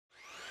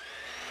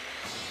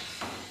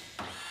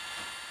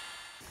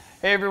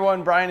Hey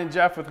everyone, Brian and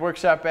Jeff with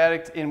Workshop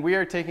Addict, and we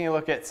are taking a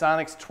look at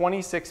Sonic's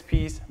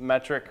 26-piece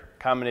metric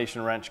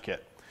combination wrench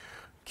kit.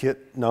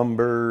 Kit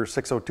number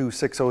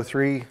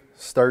 602-603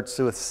 starts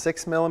with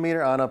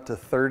 6mm on up to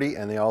 30,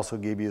 and they also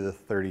give you the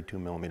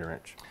 32mm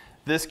wrench.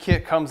 This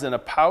kit comes in a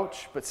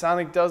pouch, but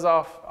Sonic does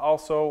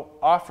also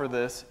offer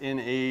this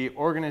in a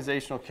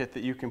organizational kit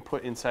that you can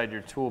put inside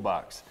your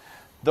toolbox.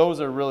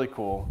 Those are really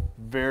cool,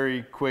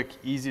 very quick,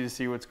 easy to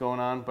see what's going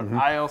on, but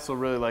I also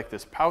really like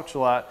this pouch a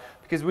lot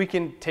because we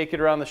can take it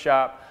around the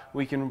shop,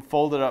 we can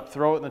fold it up,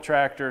 throw it in the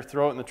tractor,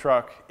 throw it in the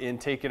truck,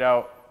 and take it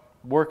out,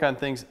 work on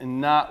things,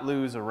 and not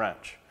lose a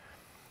wrench.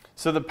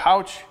 So the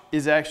pouch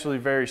is actually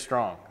very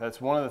strong. That's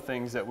one of the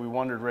things that we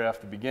wondered right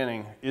off the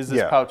beginning. Is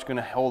this pouch going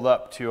to hold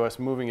up to us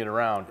moving it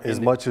around?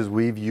 As much as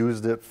we've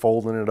used it,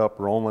 folding it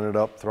up, rolling it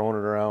up, throwing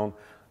it around,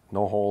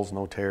 no holes,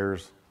 no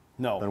tears.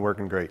 No. Been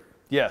working great.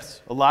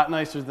 Yes, a lot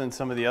nicer than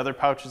some of the other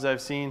pouches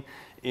I've seen.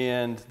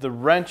 And the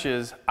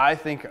wrenches, I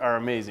think, are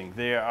amazing.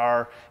 They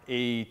are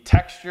a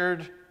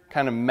textured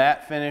kind of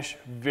matte finish,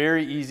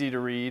 very easy to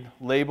read,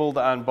 labeled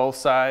on both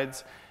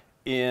sides.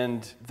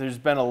 And there's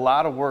been a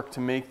lot of work to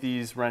make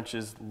these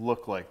wrenches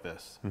look like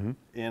this.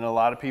 And a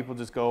lot of people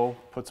just go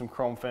put some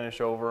chrome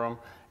finish over them.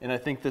 And I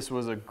think this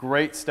was a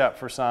great step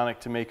for Sonic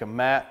to make a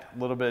matte, a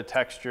little bit of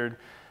textured.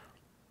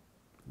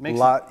 A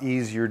lot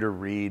easier to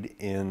read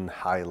in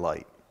high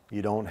light.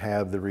 You don't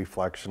have the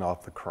reflection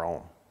off the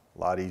chrome. A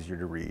lot easier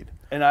to read.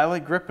 And I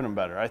like gripping them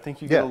better. I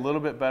think you get a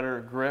little bit better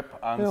grip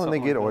on something. When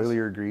they get like oily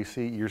or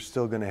greasy, you're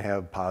still going to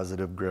have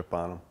positive grip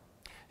on them.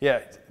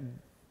 Yeah.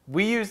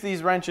 We use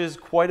these wrenches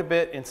quite a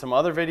bit in some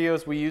other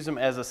videos. We use them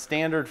as a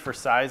standard for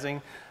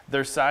sizing.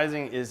 Their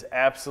sizing is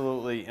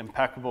absolutely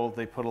impeccable.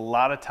 They put a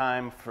lot of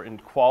time in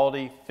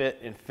quality, fit,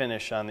 and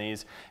finish on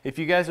these. If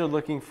you guys are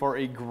looking for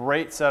a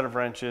great set of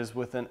wrenches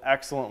with an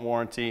excellent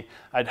warranty,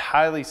 I'd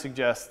highly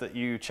suggest that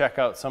you check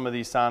out some of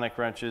these Sonic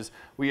wrenches.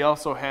 We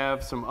also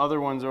have some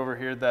other ones over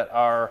here that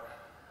are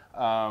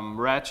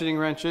ratcheting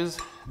wrenches.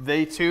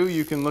 They too,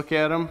 you can look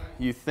at them,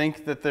 you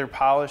think that they're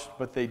polished,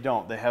 but they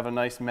don't. They have a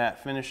nice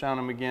matte finish on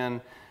them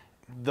again.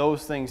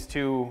 Those things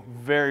too,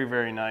 very,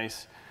 very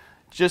nice.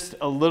 Just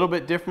a little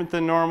bit different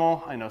than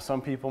normal. I know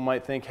some people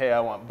might think, hey, I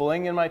want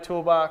bling in my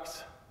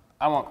toolbox.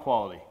 I want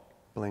quality.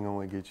 Bling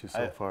only gets you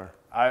so far.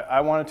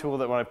 I want a tool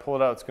that when I pull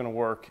it out, it's gonna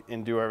work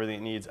and do everything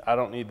it needs. I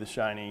don't need the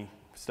shiny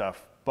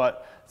stuff,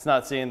 but it's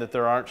not saying that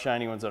there aren't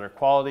shiny ones that are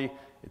quality.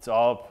 It's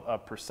all a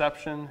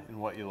perception and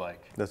what you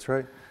like. That's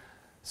right.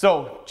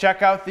 So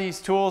check out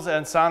these tools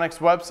on Sonic's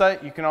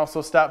website. You can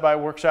also stop by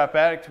Workshop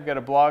Addict. We've got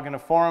a blog and a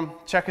forum.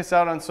 Check us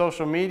out on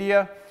social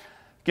media.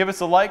 Give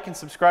us a like and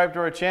subscribe to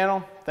our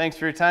channel. Thanks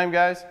for your time,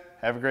 guys.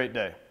 Have a great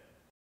day.